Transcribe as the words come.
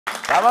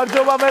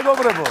გამარჯობა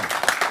მეგობრებო.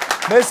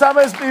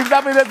 მესამეს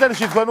პირდაპირ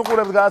ეთერში თქვენ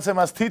უყურებთ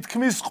გადაცემას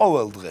თითქმის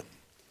ყოველდღე.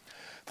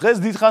 დღეს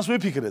დიდხანს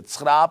ვიფიქრეთ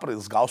 9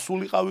 აპრილს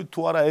გავსულიყავით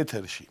თუ არა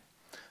ეთერში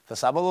და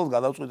საბოლოოდ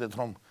გადავწყვიტეთ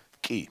რომ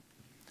კი.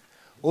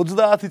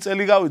 30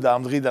 წელი გავიდა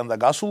ამ დღიდან და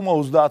გასულმა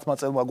 30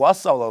 წელმა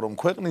გვასწავლა რომ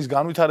ქვეყნის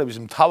განვითარების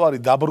მთავარი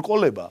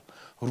დაბრკოლება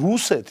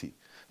რუსეთი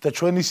და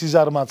ჩვენი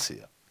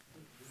სიზარმაცეა.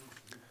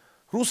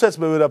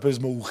 რუსეთს მე ვერაფერს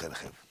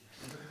მოუხერხებ.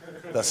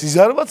 და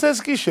სიზარმაცეს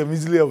კი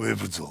შემიძლია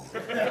ვებრძოლო.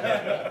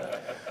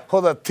 ხო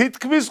და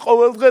თითქმის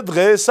ყოველდღე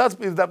დღესაც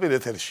პირდაპირ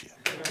ეთერშია.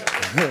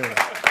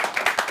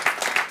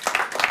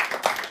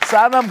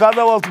 სანამ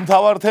გადავალთ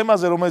მთავარ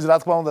თემაზე, რომელიც რა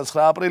თქმა უნდა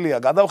 9 აპრილია,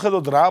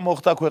 გადავხედოთ რა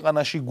მოხდა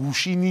ქვეყანაში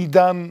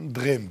გუშინიდან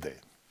დღემდე.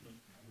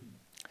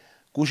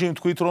 გუშინ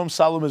თქვით რომ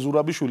სალომე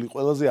ზურაბიშვილი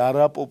ყველაზე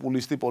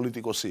არაპოპულისტი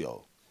პოლიტიკოსიაო.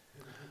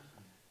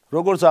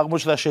 როგორც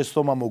აღმოჩნდა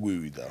შეცდომა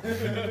მოგვივიდა.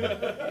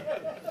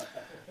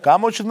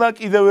 გამოჩნდა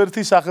კიდევ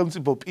ერთი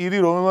სახელმწიფო პირი,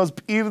 რომელმაც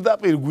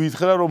პირდაპირ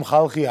გვითხრა რომ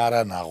ხალხი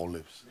არ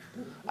ანაღლებს.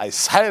 აი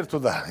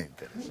საერთოდ არ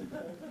აინტერესებს.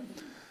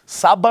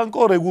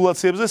 საბანკო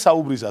რეგულაციებზე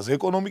საუბრისას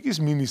ეკონომიკის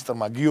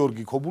მინისტრმა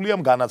გიორგი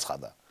ქობულიამ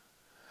განაცხადა.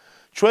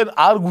 ჩვენ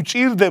არ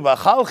გვჭირდება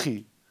ხალხი,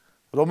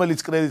 რომელიც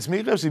კრედიტს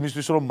მიიღებს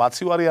იმისთვის რომ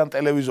მაცივარი ან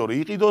ტელევიზორი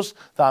იყიდოს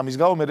და ამის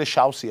გამო მერე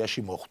შავ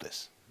სიაში მოხვდეს.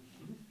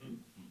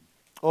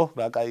 ო,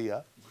 რა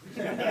კაია.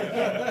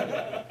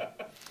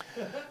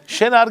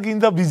 შენ არ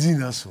გინდა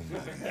ბიზნეს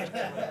უნდა.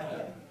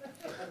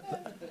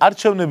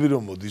 არჩევნები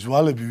რომ მოდის,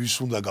 ვალები ვის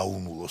უნდა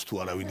გაუნულოს თუ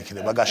არავინ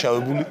იქნება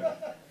გაშავებული.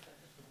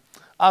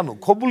 ანუ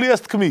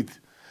ქობულიას თქმით,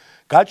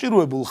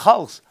 გაჭირვებულ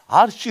ხალხს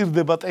არ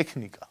სჭირდება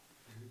ტექნიკა.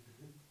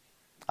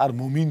 არ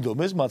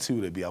მომინდომეს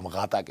მაცივრები ამ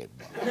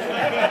ღატაკებმა.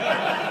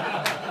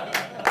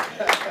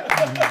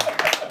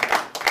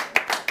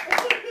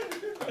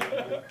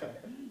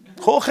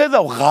 ხო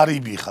ხედავ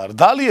ღარიბი ხარ,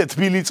 დალიე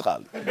თბილი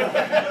წყალი.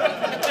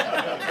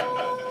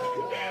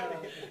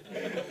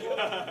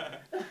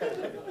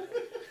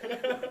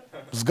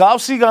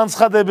 მსგავსი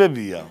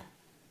განცხადებებია.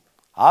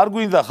 არ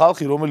გვინდა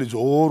ხალხი, რომელიც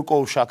ორ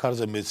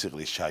შაქარზე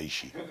მეციყლის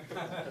ჩაიში.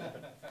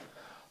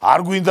 არ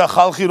გვინდა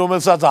ხალხი,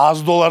 რომელსაც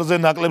 $100-ზე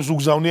ნაკლებს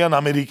უგზავნიან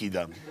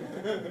ამერიკიდან.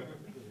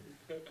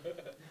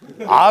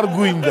 არ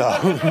გვინდა.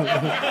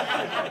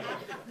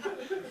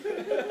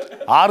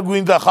 არ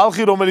გვინდა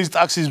ხალხი, რომელიც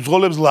ტაქსის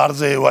ბრძოლებს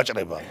ლარზე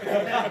ევაჭრება.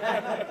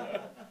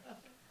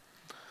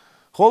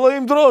 ხოლო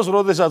იმ დროს,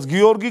 როდესაც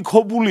გიორგი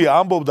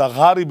ქობულია ამბობდა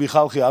ღარიბი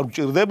ხალხი არ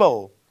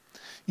გვჭირდებაო,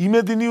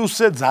 იმედი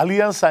ნიუსზე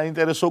ძალიან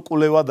საინტერესო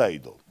კვლევა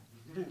დაიდო.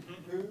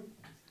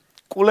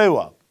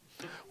 კვლევა.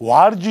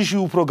 ვარჯიში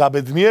უფრო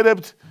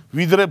გაბედნიერებთ,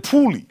 ვიდრე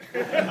ფული.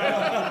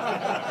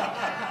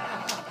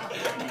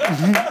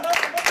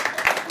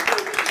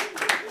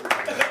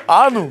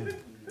 ანუ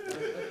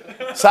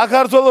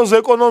საქართველოს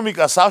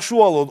ეკონომიკა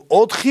საშუალოდ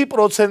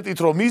 4%-ით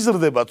რომ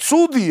იზრდება,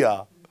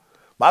 ცუდია,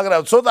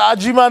 მაგრამ ცოტა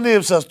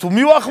აჯიმანიებსაც თუ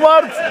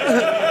მივახმართ,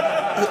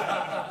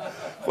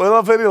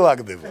 ყველაფერი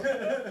ლაგდება.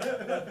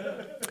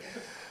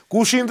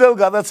 გუშინდელ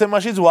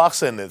გადაცემაშიც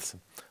ვახსენეთ,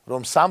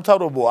 რომ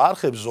სამთავრობო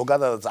არხებს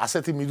ზოგადადაც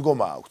ასეთი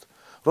მიდგომა აქვთ.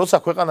 როცა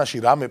ქვეყანაში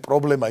რამე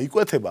პრობლემა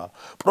იკვეთება,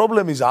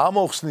 პრობლემის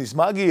ამოხსნის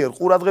მაგიერ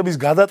ყურადღების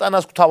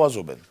გადატანას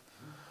გვთავაზობენ.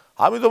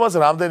 ამიტომაც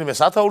რამდენიმე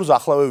სათაურს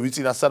ახლავე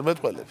ვიწინასწარ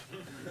მეტყველებ.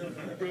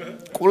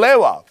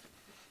 კვლევა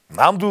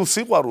ნამდვილ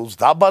სიყვარულს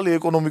დაბალი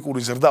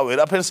ეკონომიკური ზრდა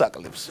ვერაფერს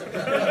აკლებს.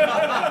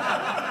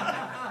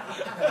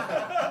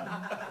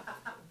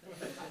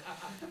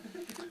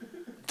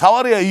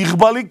 თავარია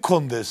იღბალი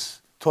გქონდეს,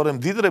 თორემ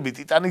მდიდრები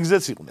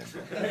ტიტანიკზეც იყვნენ.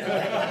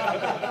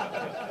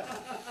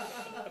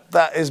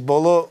 და ეს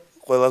ბოლო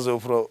ყველაზე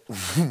უფრო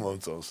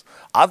მომწონს.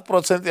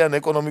 10%-იან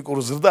ეკონომიკურ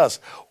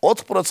ზრდას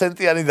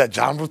 4%-იანი და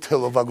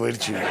ჯანმრთელობა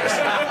გვერჩივებს.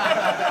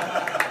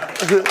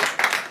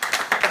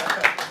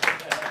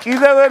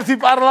 კიდევ ერთი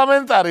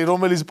პარლამენტარი,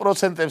 რომელიც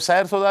პროცენტებს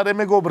საერთოდ არ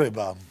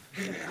ემეგობრება.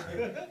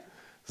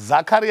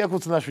 ზაქარია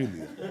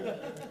ქუთნაშვილია.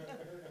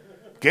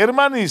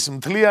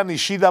 გერმანიის მთლიანი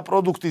შიდა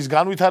პროდუქტის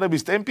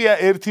განვითარების ტემპია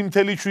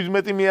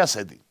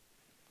 1,17%.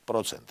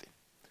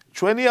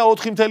 ჩვენია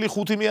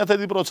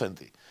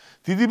 4,5%.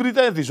 დიდი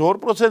ბრიტანეთის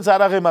 2%-ს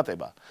არ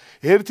აღემატება.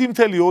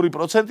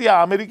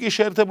 1,2%-ია ამერიკის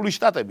შეერთებული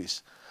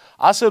შტატების.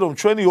 ასე რომ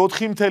ჩვენი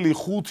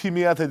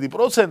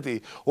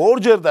 4,5%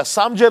 ორჯერ და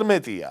სამჯერ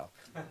მეტია.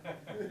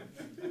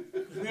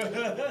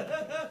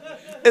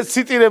 ეს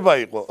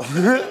ციტირება იყო.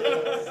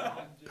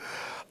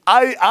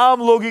 აი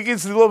ამ ლოგიკით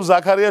ცდილობს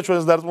ზაქარია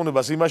ჩვენს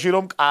დარწმუნებას იმაში,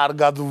 რომ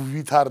კარგად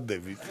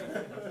ვითარდებით.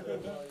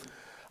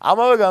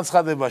 ამავე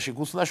განცხადებაში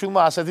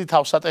ქუთნაშვილმა ასეთი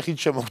თავსატეხით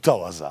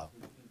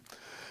შემოგთავაზა.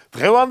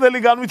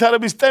 დღევანდელი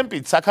განვითარების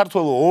ტემპით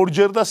საქართველო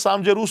ორჯერ და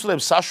სამჯერ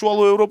უსწრებს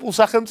საშუალო ევროპულ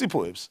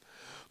სახელმწიფოებს,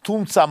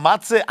 თუმცა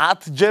მათზე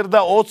 10ჯერ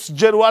და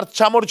 20ჯერ ვართ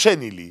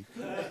ჩამორჩენილი.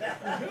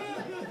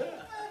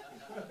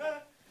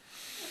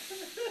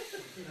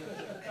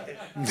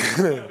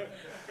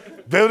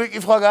 ბევრი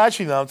კითხვა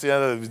გააჩინა ამ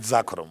წინადადებით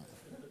ზაქრომ.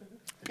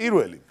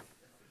 პირველი.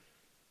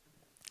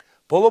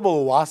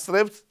 ბოლო-ბოლო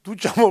ვასწრებთ თუ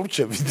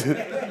ჩამოვრჩებით.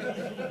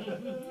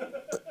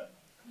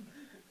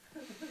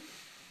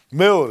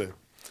 მეორე.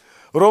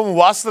 რომ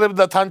ვასწრებ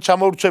და თან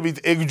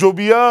ჩამოვრჩებით ეგ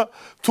ჯობია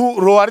თუ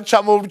რო არ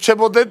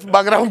ჩამოვრჩებოდეთ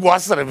მაგრამ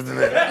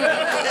გვასწრებდნენ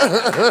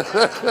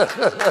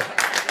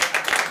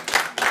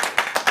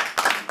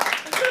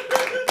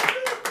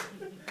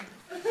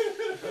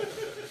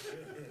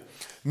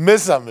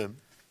მესამე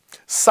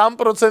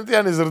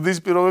 3%-იანი ზრდის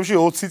პირობებში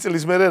 20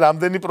 წლის მერე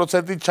რამდენი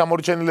პროცენტით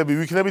ჩამორჩენილები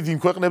ვიქნებით იმ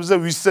ქვეყნებზე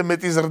ვისზე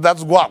მეტი ზრდაც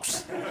გვაქვს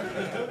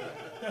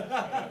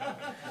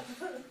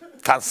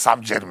თან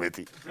სამჯერ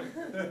მეტი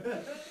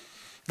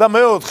და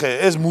მეოთხე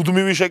ეს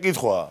მუდმივი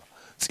შეკითხვაა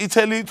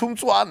წითელი თუ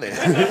მწვანე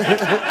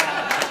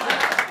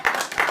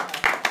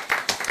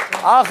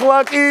ახლა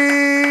კი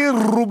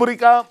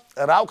რუბრიკა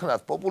რა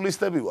ვქნათ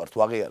პოპულისტები ვართ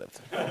ვაღიარებთ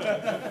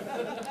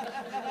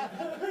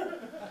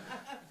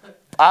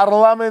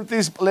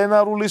პარლამენტის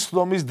პლენარული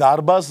სხდომის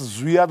დარბაზს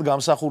ზვიად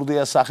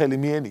გამსახურდია სახელი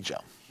მიენიჭა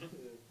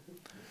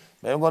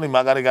მე მგონი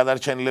მაგარი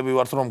გადარჩენილები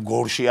ვართ რომ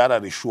გორში არ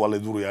არის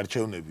შუალედური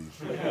არჩევნები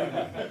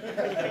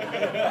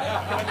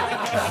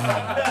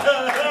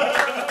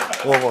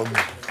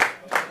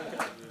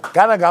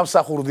განა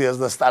გამსახურდიას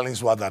და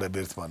სტალინს ვადარებ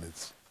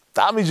ერთმანეთს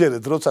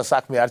დამიჯერეთ როცა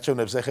საქმე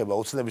არჩევნებს ეხება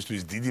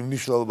ოცნებისთვის დიდი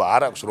მნიშვნელობა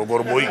არ აქვს როგორ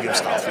მოიგებს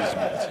ხალხის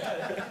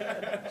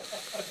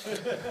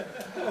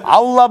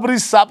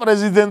აულაბრის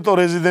საპრეზიდენტო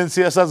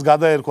რეზიდენციასაც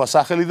გადაერქვა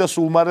სახელი და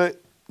სულ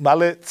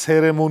მალე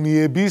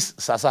ცერემონიების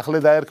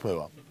სასახლე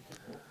დაერქმევა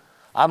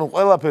ანუ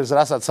ყველაფერს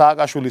რასაც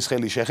სააკაშვილის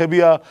ხელი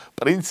შეხებია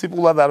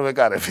პრინციპულად არ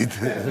ვეკარებით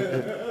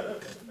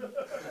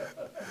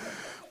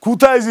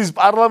ქუთაისის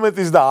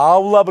პარლამენტის და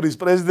აულაბრის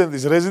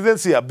პრეზიდენტის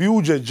რეზიდენცია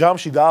ბიუჯეტ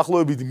ჯამში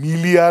დაახლოებით $1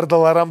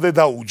 მილიარდამდე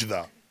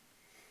დაუჯდა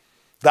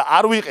და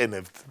არ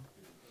ვიყენებთ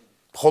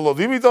მხოლოდ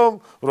იმიტომ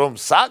რომ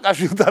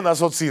სააკაშვილთან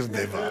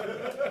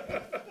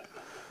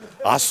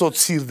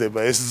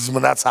ასოცირდება ეს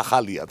ზმნაც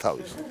ახალია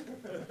თავის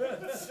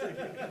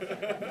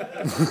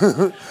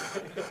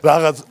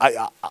რაღაც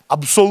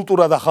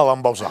აბსოლუტურად ახალ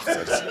ამბავს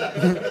აღწერს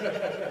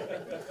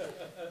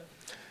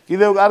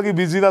კიდევ კარგი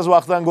ბიზნეს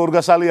ვახტანგ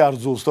გორგასალი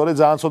არძულს თორე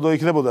ძალიან ცოდო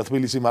იქნებოდა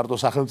თბილისი მარტო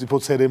სახელმწიფო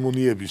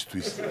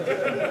ცერემონიებისთვის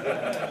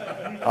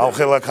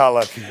ამხელა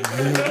ქალაქი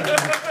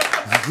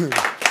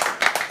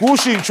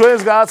გუშინ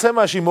ჩვენს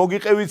გადაცემაში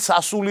მოგიყევით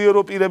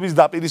სასულიერო პირების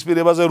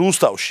დაპირისპირებაზე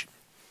რუსთავში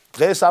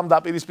დღეს ამ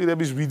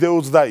დაპირისპირების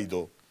ვიდეოც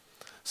დაიდო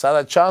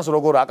სადაც ჩანს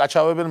როგორ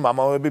აკაჩავებენ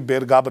მამაოები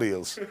ბერ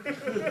გაბრიელს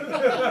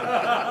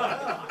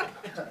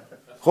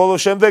ხოლო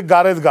შემდეგ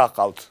გარეთ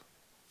გაყავთ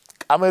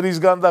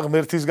კამერისგან და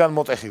ღმერთისგან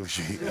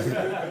მოტეხილში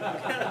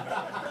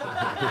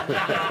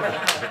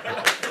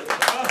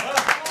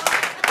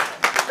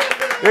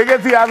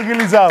ეგეთი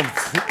ადგილი ძავთ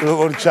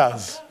როგორ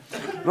ჩანს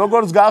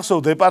როგორც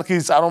გახსოვთ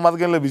ეპარქიის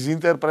წარმომადგენლების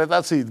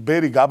ინტერპრეტაციით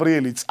ბერი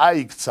გაბრიელი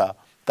წაიქცა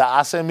და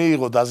ასე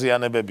მიიღო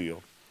დაზიანებებიო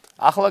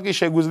ახლა კი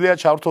შეგვიძლია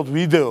ჩავრთოთ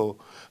ვიდეო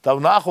და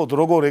ვნახოთ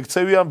როგორ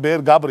ექცევიან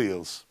ბერ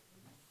გაბრიელს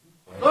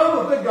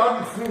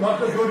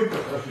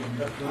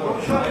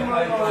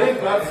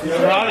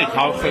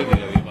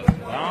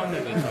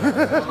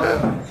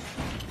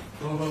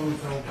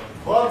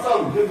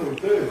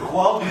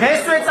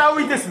მესვე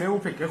წავიდეს მე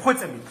უფიქრე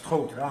ხვეწებით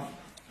გთხოვთ რა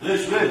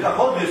მესვე და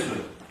ხო მესვე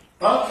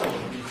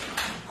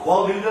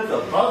ხვალ მინდა და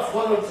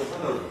ხვალ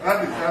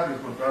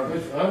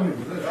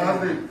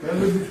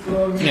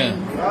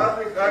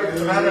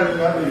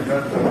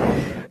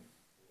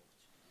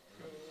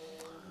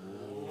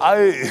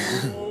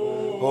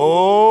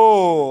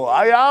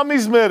აი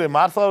ამის მერე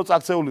მართლა რომ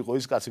წაქცეულიყო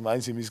ის კაცი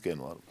მაინც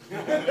იმისკენო არ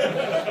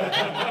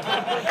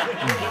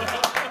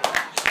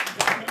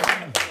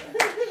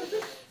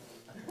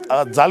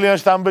ძალიან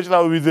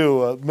შთამბეჭდავი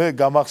ვიდეოა მე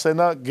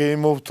გამახსენა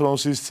Game of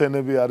Thrones-ის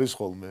სცენები არის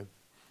ხოლმე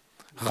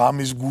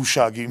ღამის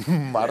გუშაგი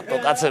მარტო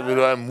კაცები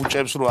რომ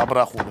მუჭებს რო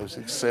აბრახუნებს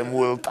იქ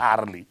სემუელ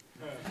ტარლი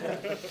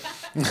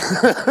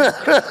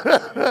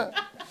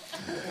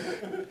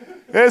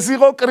ეს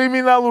იყო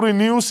კრიმინალური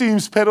ნიუსი იმ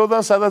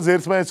სფეროდან სადაც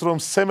ერთმანეთს რომ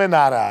სცემენ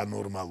არაა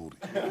ნორმალური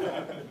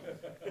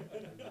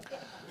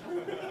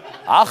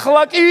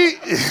ახლა კი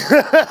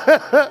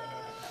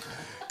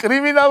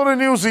კრიმინალური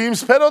ნიუსი იმ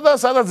სფეროდან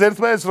სადაც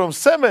ერთმანეთს რომ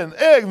სცემენ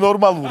ეგ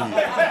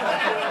ნორმალურია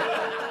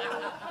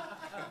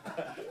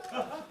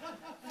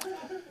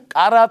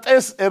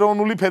კარატეს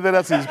ეროვნული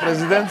ფედერაციის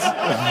პრეზიდენტს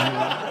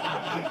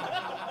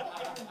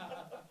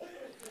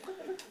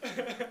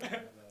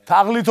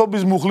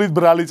თაღლითობის მუხლით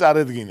ბრალი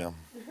წარედგინა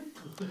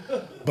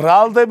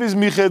ბრალდების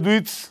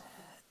მიხედვით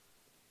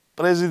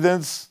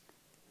პრეზიდენტს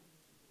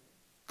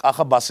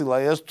კახა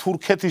ბასილაიას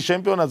თურქეთის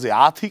ჩემპიონატზე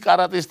 10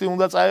 კარატისტი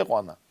უნდა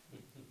წაეყვანა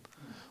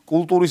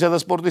კულტურისა და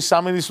სპორტის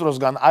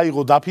სამინისტროსგან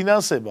აიღო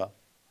დაფინანსება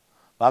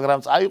მაგრამ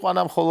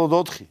წაიყვანა მხოლოდ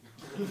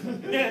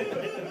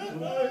 4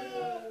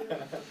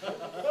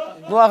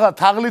 ну ახლა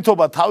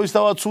თაღლითობა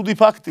თავისთავად ცუდი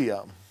ფაქტია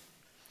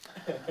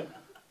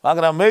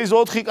მაგრამ მე ის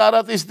 4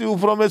 კარატისტი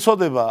უფრო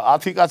მეწოდება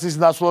 10 კაცის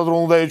ნაცვლად რომ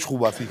უნდა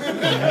ეჩხუბათ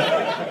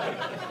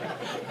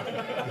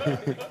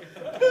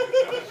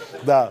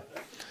და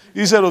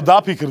ისე რომ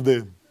დაფიქრდე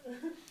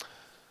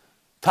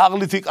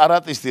თაღლითი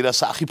კარატისტი რა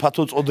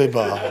სახიფათო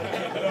წოდებაა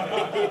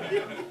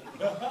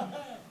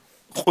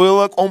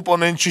ყველა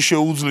კომპონენტში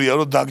შეუძლია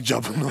რომ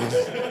დაგჯაბნო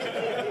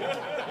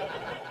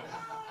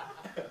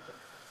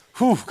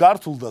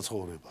ქართულ და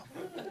ცხოვრება.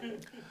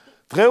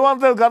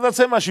 დღევანდელ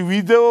გადაცემაში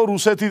ვიდეო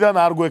რუსეთიდან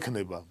არ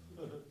გვექნება.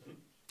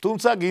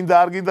 თუმცა გინდა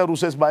არ გინდა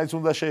რუსეთს მაინც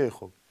უნდა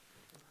შეეხო.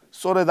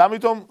 სწორედ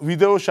ამიტომ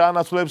ვიდეო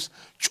შეანაცვლებს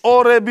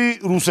ჭორები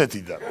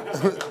რუსეთიდან.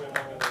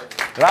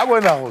 რა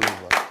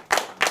გვენაღოლება?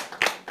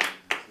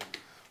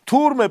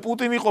 თურმე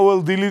პუტინი ყოველ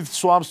დილით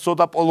სვამს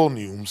ცოტა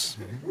პოლონიუმს.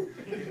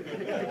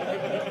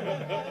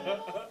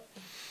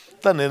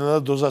 და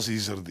ნენადად დოზას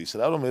იზრდის,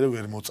 რა რომ მე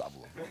ვერ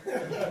მოწავლო.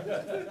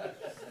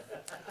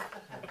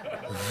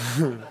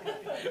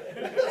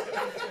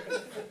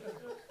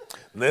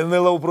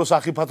 ნენელა უფრო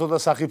სახიფათო და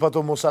სახიფათო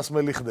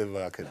მოსასმელი ხდება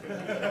აქეთ.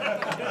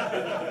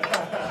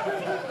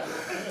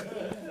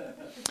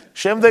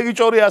 შემდეგი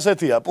ჭორი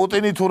ასეთია,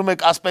 პუტინი თურმე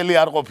კასპელი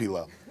არ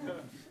ყოფილა.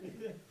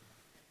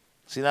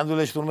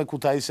 სინამდვილეში თურმე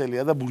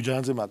ქუთაისელია და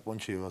ბურჯანაძე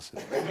მაკპონჩი ევასე.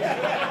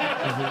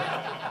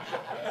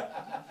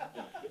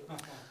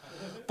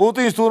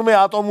 პუტინს თურმე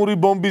ატომური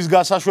ბომბის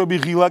გასაშვები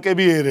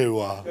ღილაკები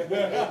ერევა.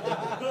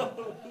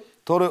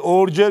 თორე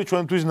ორჯერ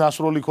ჩვენთვის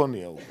ნასროლი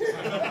ქონია.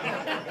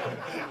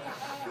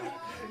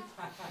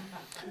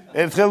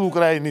 ერთხელ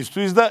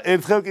უკრაინისთვის და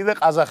ერთხელ კიდე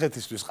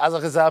ყაზახეთისთვის.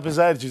 ყაზახეთს არაფერს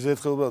აერჩის,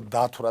 ერთხელ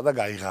დათვრა და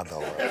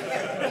გაიღადავა.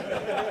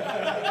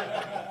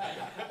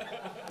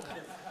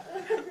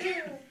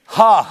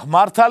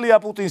 მართალია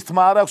პუტინს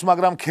თმა არ აქვს,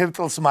 მაგრამ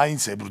ქერტლს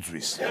მაინც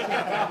ებრძვის.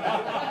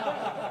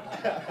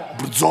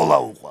 ბრძოლა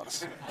უყვარს.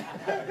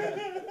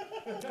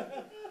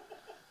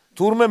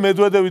 თურმე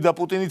მედვედევი და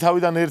პუტინი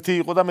თავიდან ერთი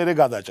იყო და მერე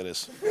გადაჭრეს.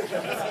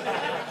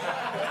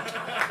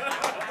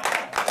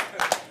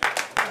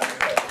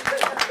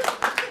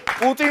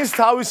 პუტინს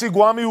თავისი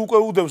გვამი უკვე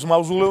უდევს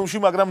მავზოლეუმში,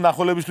 მაგრამ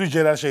ნახოლებისთვის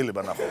ჯერ არ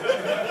შეიძლება ნახო.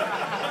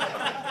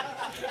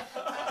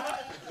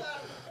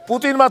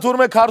 პუტინმა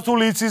თურმე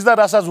ქართული იცის და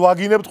რასაც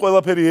ვაგინებთ,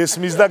 ყველაფერი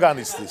ესმის და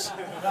განიცდის.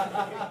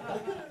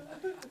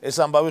 ეს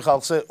ამბავი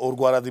ხალხზე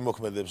ორგვარად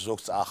იმოქმედებს,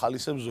 ზოგს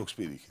ახალისებს, ზოგს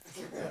პირიქით.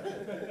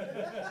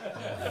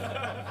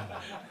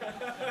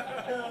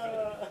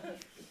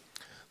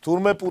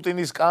 თურმე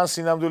პუტინის კანს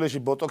სინამდვილეში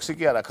ბოტოქსი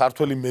კი არა,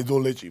 ქართველი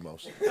მედოლე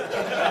ჭიმავს.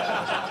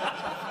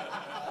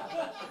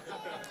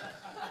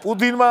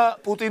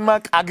 პუტინმა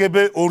კგბ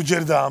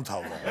ორჯერ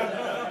დაამთავრა.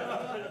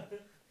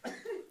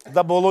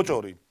 და ბოლო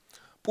ჭორი.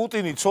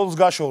 პუტინი ცოლს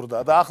გაშორდა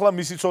და ახლა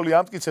მისი ცოლი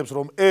ამტკიცებს,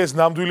 რომ ეს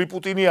ნამდვილი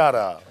პუტინი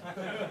არაა.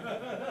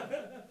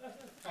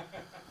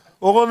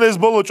 ოღონდ ეს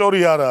ბოლო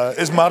ჭორი არაა,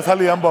 ეს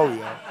მართალი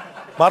ამბავია.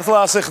 მართლა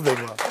ასე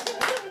ხდება.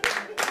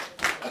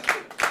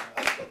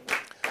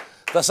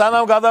 და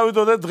სანამ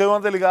გადავიდოდეთ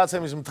დღევანდელი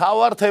გადაცემის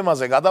მთავარ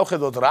თემაზე,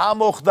 გადავხედოთ რა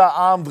მოხდა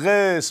ამ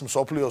დღეს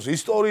მსოფლიოს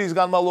ისტორიის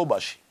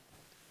განმავლობაში.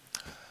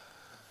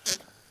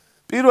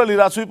 პირველი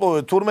რაც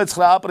ვიპოვეთ, თურმე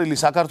 9 აპრილი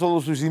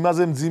საქართველოსთვის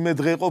იმაზე მძიმე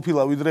დღე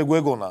ყოფილა, ვიდრე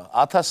გვეგონა.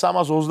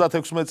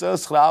 1336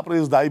 წელს 9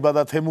 აპრილს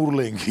დაიბადა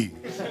თემურლენგი.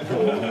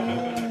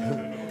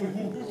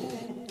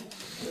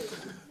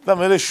 და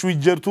მერე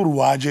 7ჯერ თუ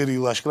 8ჯერ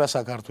ილაშქრა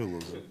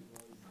საქართველოზე.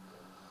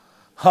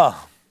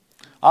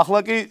 ახლა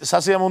კი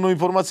სასიამოვნო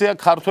ინფორმაცია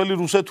ქართველი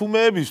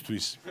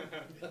რუსეთუმეებისთვის.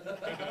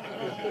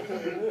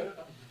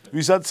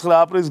 ვისაც 9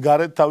 აპრილს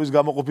გარეთ თავის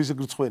გამოყოფის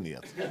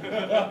გრცხვენიათ.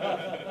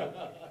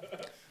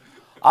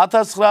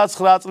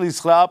 1909 წლის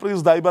 9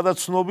 აპრილს დაიბადა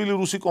ცნობილი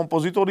რუსი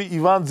კომპოზიტორი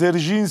ივან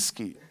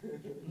ძერჟინსკი.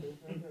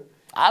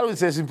 არ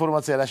ვიცი ეს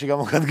ინფორმაცია რაში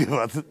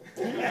გამოგადგებათ.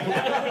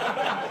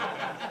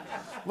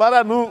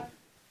 მაგრამ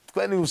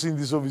თქვენი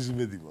უსინდისობის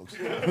იმედი მაქვს.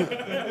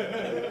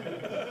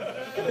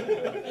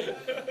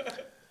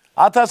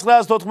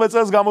 1914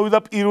 წელს გამოვიდა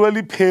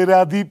პირველი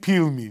ფერადი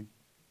ფილმი.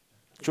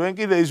 ჩვენ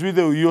კიდე ის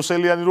ვიდეო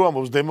იოსელიანი რო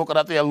ამბობს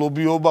დემოკრატია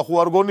ლობიობა ხო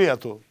არ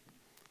გონიათო?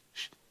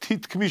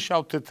 თითქმის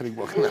შავ-თეთრი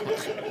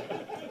გვაქვს.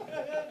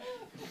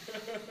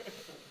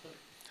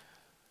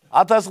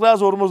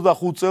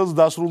 1945 წელს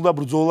დასრულდა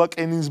ბრძოლა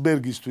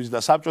კენინგსბერგისთვის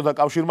და საბჭოთა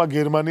კავშირმა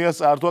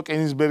გერმანიას წაართვა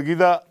კენინგსბერგი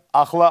და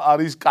ახლა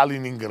არის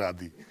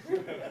კალინინგრადი.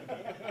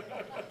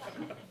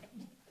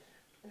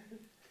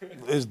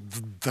 ეს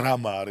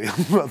დრამა არის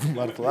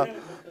მართლა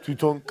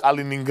თვითონ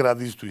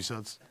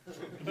კალინინგრადისთვისაც.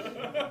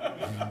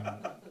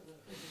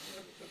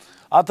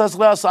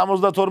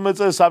 1972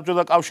 წელს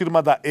საბჭოთა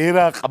კავშირმა და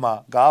ერაყმა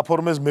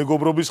გააფორმეს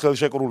მეგობრობის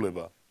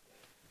ხელშეკრულება.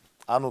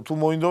 ანუ თუ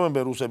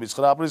მოინდომებენ რუსები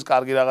 9 აპრილს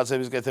კარგი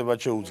რაღაცების კეთება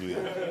შეუძლია.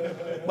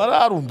 მაგრამ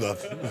არ უნდათ.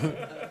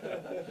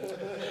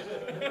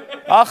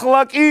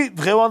 ახლა კი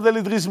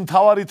დღევანდელი დღის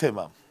მთავარი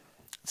თემა.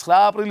 9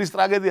 აპრილის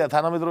ტრაგედია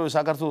თანამედროვე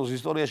საქართველოს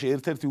ისტორიაში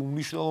ერთ-ერთი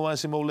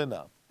უმნიშვნელოვანესი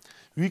მოვლენაა.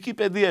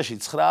 ვიკიპედიაში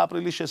 9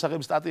 აპრილის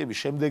შესახებ სტატიები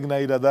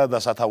შემდეგნაირადაა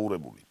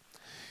დასათაურებული.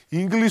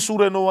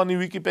 ინგლისურენოვანი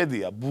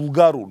ვიკიპედია,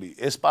 ბულგარული,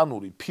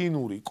 ესპანური,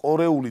 ფინური,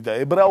 კორეული და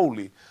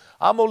ებრაული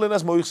ამ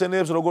მოვლენას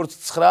მოიხსენიებს როგორც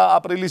 9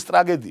 აპრილის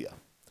ტრაგედია.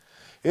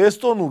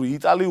 ესტონური,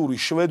 იტალიური,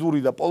 შვედური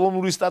და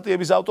პოლონური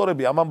სტატიების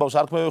ავტორები ამ ამბავს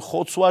არქმევენ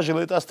ხოცვა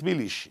ჟლეტას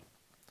თბილისში.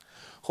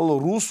 ხოლო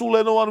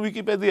რუსულენოვან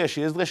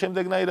ვიკიპედიაში ეს დღე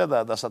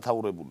შემდეგნაირადაა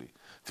დასათაურებული.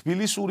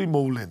 თბილისური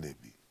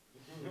მოვლენები.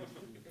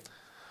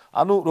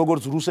 ანუ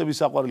როგორც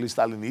რუსების საყვარელი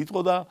სტალინი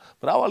იტყოდა,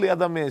 მრავალი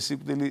ადამიანის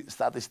სიკვდილი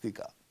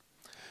სტატისტიკა.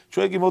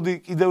 ჩვენ კი მოდი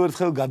კიდევ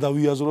ერთხელ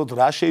გადავიაზროთ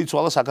რა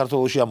შეიცვალა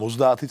საქართველოში ამ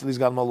 30 წლის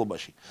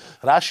განმავლობაში.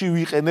 რაში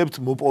ვიყენებთ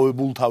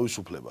მოპოვებულ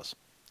თავისუფლებას.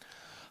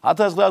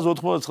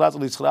 1989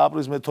 წლის 9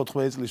 აპრილის მე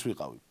 14 წლის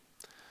ვიყავი.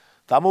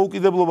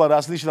 დამოუკიდებლობა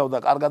რას ნიშნავდა,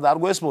 კარგად არ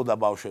გვესმოდა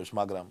ბავშვებს,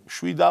 მაგრამ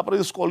 7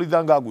 აპრილს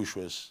სკოლიდან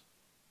გაგვიშვეს.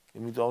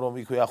 იმიტომ რომ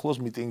იქვე ახლოს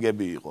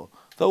მიტინგები იყო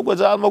და უკვე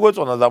ძალიან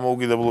მოგვეწონა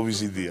დამოუკიდებლობის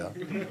იდეა.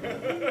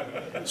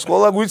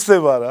 სკოლა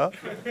გვიცდება რა.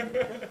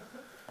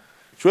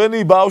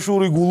 ჩვენი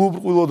ბავშვური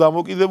გულუბრყვილო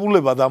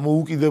დამოკიდებულება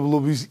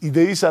დამოუკიდებლობის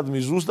იდეისადმი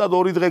ზუსტად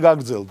 2 დღე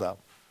გაგრძელდა.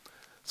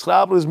 9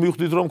 აპრილს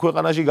მივხვდით რომ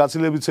ქვეყანაში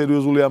გაცილებით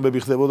სერიოზული ამბები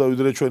ხდებოდა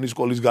ვიდრე ჩვენი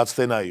სკოლის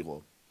გაცდენა იყო.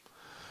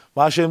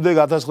 მას შემდეგ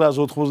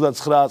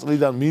 1989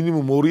 წლიდან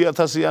მინიმუმ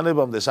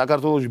 2000-იანებამდე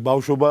საქართველოში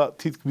ბავშვობა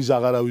თითქმის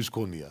აღარავის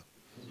ქონია.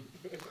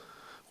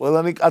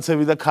 ყველანი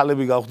კაცები და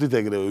ქალები გავხდით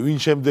ეგრევე, ვინ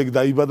შემდეგ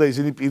დაიბადა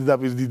ისინი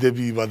პირდაპირ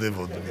დიდები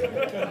იბადებოდნენ.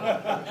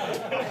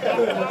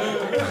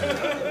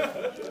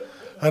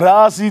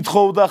 რას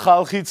ითხოვდა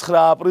ხალხი 9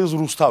 აპრილს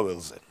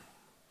რუსთაველზე?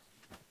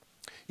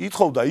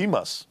 ითხოვდა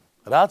იმას,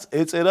 რაც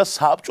ეწერა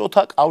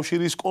საბჭოთა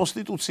კავშირის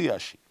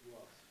კონსტიტუციაში.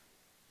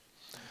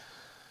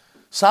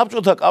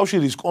 საბჭოთა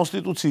კავშირის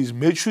კონსტიტუციის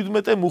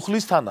მე-17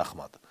 მუხლის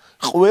თანახმად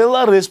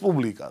ყველა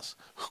რესპუბლიკას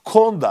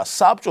ჰქონდა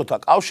საბჭოთა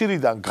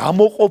კავშირიდან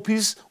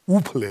გამოყოფის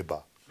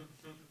უფლება.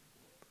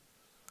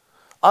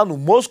 ანუ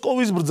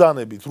მოსკოვის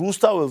ბრძანებით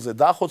რუსთაველზე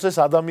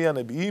დახოცეს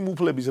ადამიანები იმ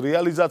უფლების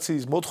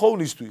რეალიზაციის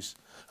მოთხოვნისთვის,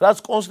 რაც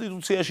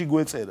კონსტიტუციაში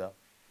გვეწერა.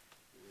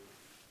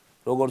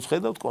 როგორც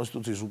ხედავთ,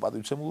 კონსტიტუციის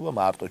უპატივცემულობა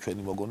მარტო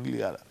ჩვენი მოგონილი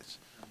არ არის.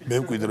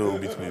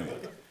 მემკვიდრეობით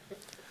მივიღეთ.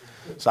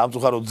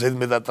 სამწუხაროდ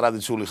ზედმეტად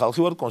ტრადიციული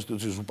ხალხი ვარ,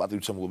 კონსტიტუციის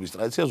უპატივცემულობის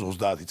ტრადიციას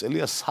 30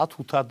 წელია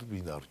სათუთად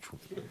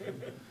ვინარჩუნე.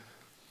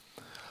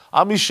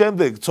 ამის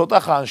შემდეგ ცოტა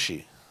ხანში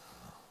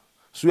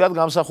სვიად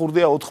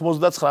გამსახურდია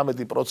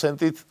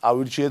 99%-ით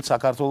ავირჩიეთ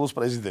საქართველოს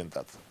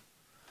პრეზიდენტად.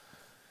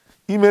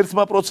 იმ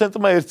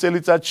 1%-მა ერთ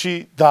წელიწადში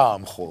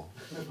დაამხო.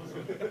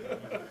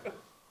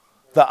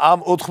 და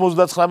ამ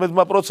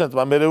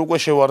 99%-მა მერე უკვე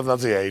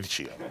შევარდნაძე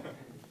აირჩია.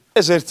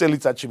 ეს ერთ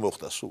წელიწადში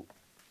მოხდა სულ.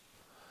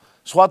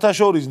 სხვათა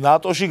შორის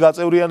ნატოში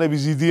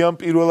გაწევრიანების იდეამ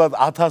პირველად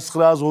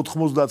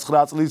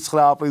 1989 წლის 9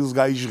 აპრილს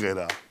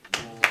გაიჟღერა.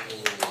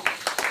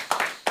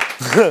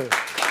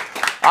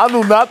 ანუ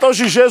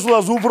ნატოში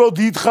შესვლას უფრო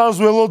დიდ ხანს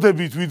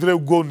ველოდებით, ვიდრე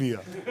ვგონია.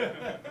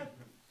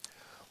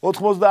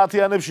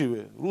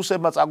 90-იანებშივე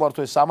რუსებმა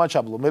წაგვართვეს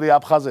სამაჩაბლო, მერე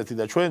აფხაზეთი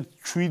და ჩვენ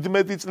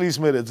 17 წლის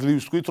მერე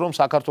ძლივს ვთქვით, რომ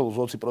საქართველოს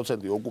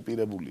 20%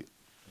 ოკუპირებულია.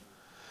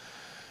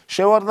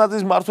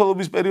 შევარდნაძის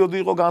მმართველობის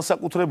პერიოდი იყო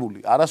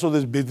განსაკუთრებული.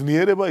 არასოდეს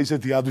ბედნიერება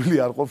ისეთი ადვილი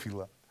არ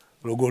ყოფილა,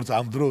 როგორც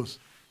ამ დროს.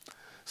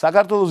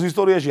 საქართველოს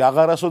ისტორიაში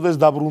აღარასოდეს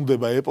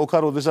დაბრუნდება ეპოქა,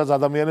 როდესაც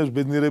ადამიანებს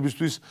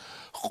ბედნიერებისთვის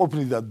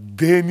ყოფნიდა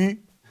დენი,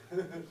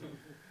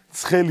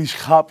 ცხელი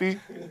შხაპი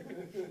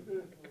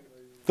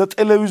და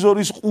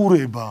ტელევიზორის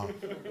ყურება.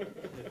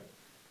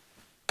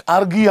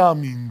 კარგი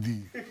ამინდი.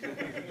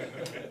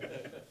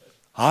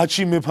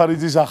 აჩი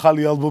მეფარიძის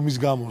ახალი ალბომის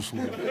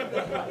გამოსვლა.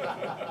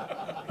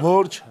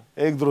 მორჩა,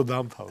 ეგ დრო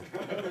დამთავრდა.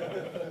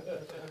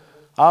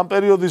 ამ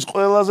პერიოდის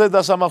ყველაზე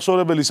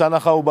დასამახსოვრებელი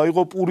სანახაობა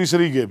იყო პურის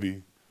რიგები.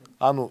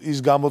 ანუ ის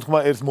გამოთქმა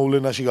ერთ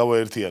მოვლენაში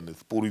გავაერთიანეთ,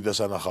 პური და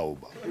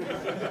სანახაობა.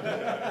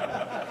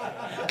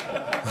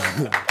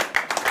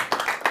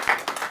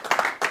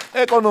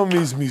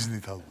 ეკონომიის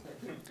მიზნით ალბათ.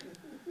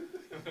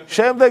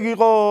 შემდეგ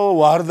იყო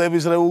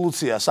ვარდების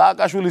რევოლუცია.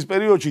 სააკაშვილის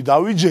პერიოდში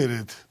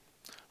დავიჯერეთ,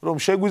 რომ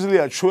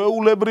შეგვიძლია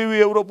ჩვეულებრივი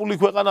ევროპული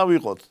ქვეყანა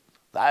ვიყოთ.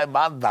 და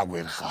მან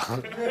დაგვერხა.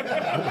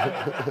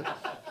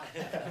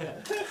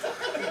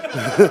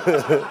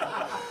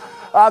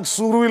 აქ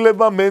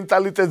სურვილება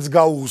მენტალიტეტს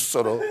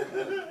გაუსწრო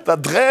და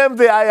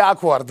დღემდე აი აქ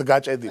ვართ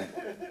გაჭედილი.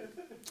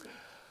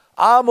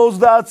 ამ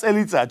 30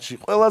 წელიწადში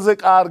ყველაზე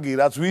კარგი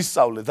რაც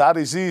ვისწავლეთ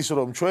არის ის,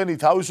 რომ ჩვენი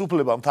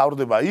თავისუფლება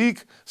მთავრდება იქ,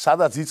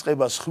 სადაც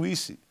იწყება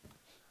სხვისი.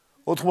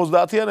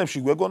 90-იანებში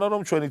გვეგონა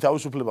რომ ჩვენი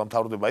თავისუფლება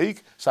მთავრდება იქ,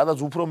 სადაც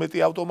უფრო მეტი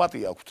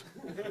ავტომატი აქვთ.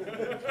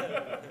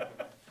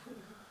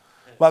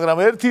 მაგრამ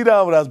ერთი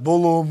რამ რაც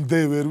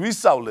ბოლომდე ვერ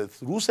ვისწავლეთ,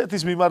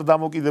 რუსეთის მიმართ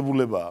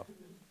დამოკიდებულებაა.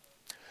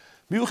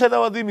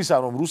 მიუხედავად იმისა,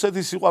 რომ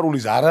რუსეთის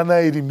სიყვარულის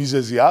არანაირი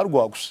მიზეზი არ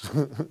გვაქვს,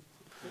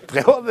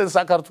 დღევანდელ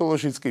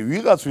საქართველოშიც კი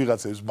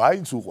ვიღაცებს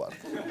მაინც უყვართ.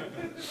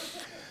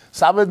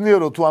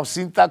 სამედნიერო თუ ამ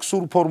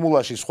სინტაქსურ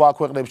ფორმულაში სხვა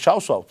ქვეყნებს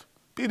ჩავსვავთ,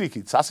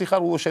 პირიქით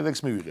სასიხარულო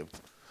შედეგს მივიღებთ.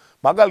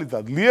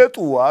 მაგალითად,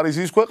 ლიეტუვა არის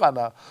ის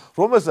ქვეყანა,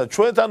 რომელსაც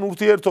ჩვენთან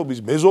ურთიერთობის,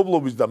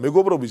 მეზობლობის და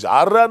მეგობრობის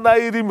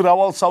არანაირი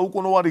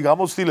მრავალსაუკუნოვანი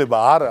გამოცდილება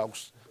არ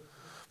აქვს.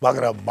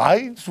 მაგრამ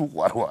მაინც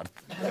უყვარვართ.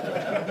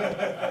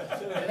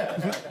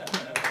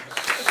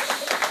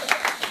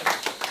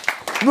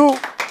 ნუ,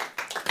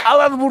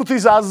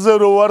 კალათბურთის აზზე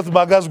რო ვართ,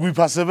 მაგას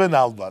გვიფასებენ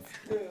ალბათ.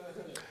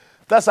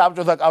 და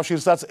საბჭოთა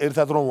კავშირსაც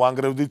ერთად რომ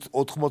ვანგრევდით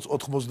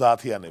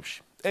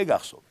 90-იანებში. ეგ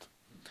ახსოვთ.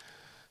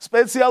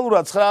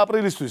 სპეციალურად 9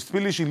 აპრილისთვის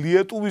თბილისში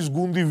ლიეტუვის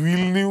გუნდი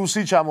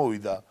ვილნიუსი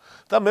ჩამოვიდა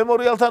და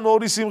მემორიალთან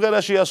 2 სიმღერა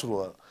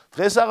შეასრულა.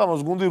 დღეს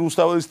აღამოს გუნდი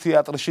რუსთაველის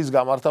თეატრშიც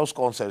გამართავს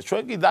კონცერტს.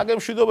 ჩვენ კი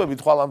დაგემშვიდობებით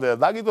ხვალამდე და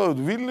დაგიტოვებთ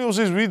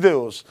ვილნიუსის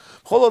ვიდეოს.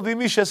 მხოლოდ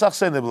იმის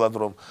შესახსენებლად,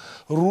 რომ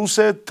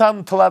რუსეთთან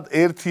თლად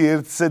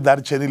ერთ-ერთზე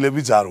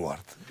დარჩენილებიც არ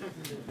ვართ.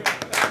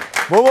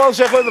 მომავალ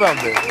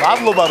შეხვედრამდე.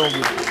 მადლობა რომ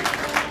გიყურებთ.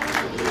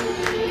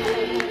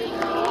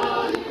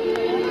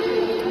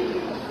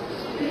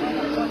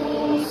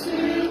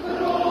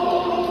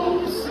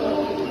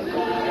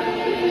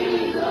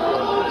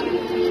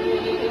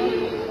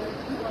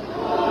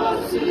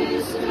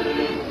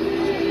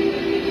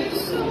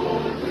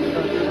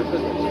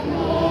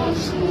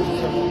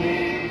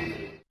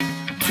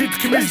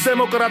 თითქმის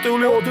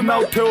დემოკრატიული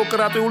ოდნავ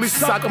თეოკრატიული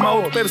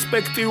საკმაოდ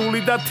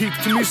პერსპექტიული და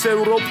თითქმის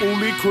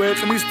ევროპული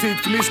ქვეყნის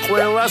თითქმის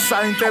ყველა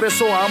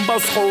საინტერესო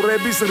ამბავს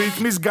ცხოვრების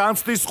რიტმის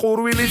განცდის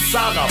ხურვილით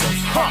საღამოს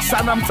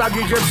სანამ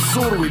წაგიგებს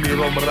სურვილი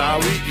რომ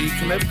რავი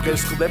იქნებ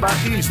დღეს ხდება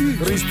ის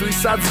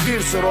რისთვისაც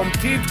ღირს რომ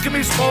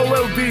თითქმის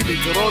ყოველ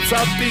დილით როცა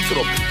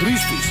ვფიქრობ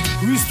რისთვის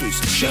ვისთვის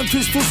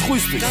შენთვის თუ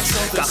სხვისთვის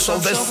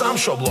გახსოვდეს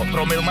სამშობლო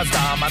რომელმაც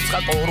დაამარცხა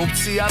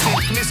კორუფცია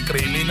თითქმის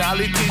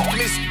კრიმინალი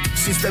თითქმის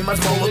სისტემას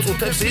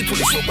მოვაწუთებს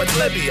ითვლის უკვე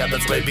წლებია და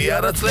წლები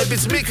არა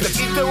წლების მიქნებს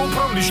კიდევ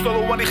უფრო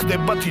მნიშვნელოვანი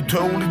ხდება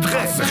თითოეული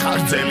დღე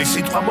ხარჯელი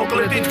სიტყვა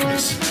მოკლედ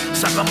თითქმის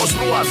საღამოს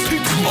 8-ზე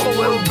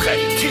ყოველდღე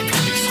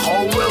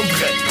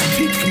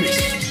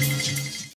თითქმის